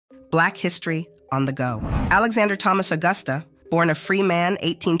Black History on the Go. Alexander Thomas Augusta, born a free man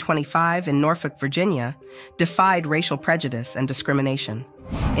 1825 in Norfolk, Virginia, defied racial prejudice and discrimination.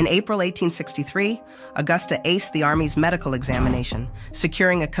 In April 1863, Augusta aced the Army's medical examination,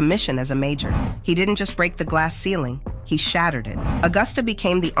 securing a commission as a major. He didn't just break the glass ceiling, he shattered it. Augusta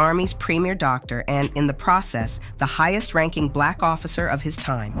became the Army's premier doctor and, in the process, the highest-ranking Black officer of his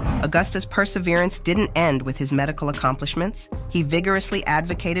time. Augusta's perseverance didn't end with his medical accomplishments. He vigorously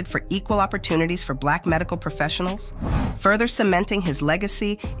advocated for equal opportunities for Black medical professionals, further cementing his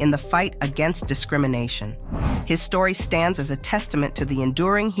legacy in the fight against discrimination. His story stands as a testament to the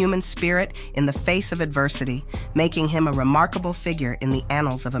enduring human spirit in the face of adversity, making him a remarkable figure in the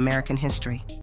annals of American history.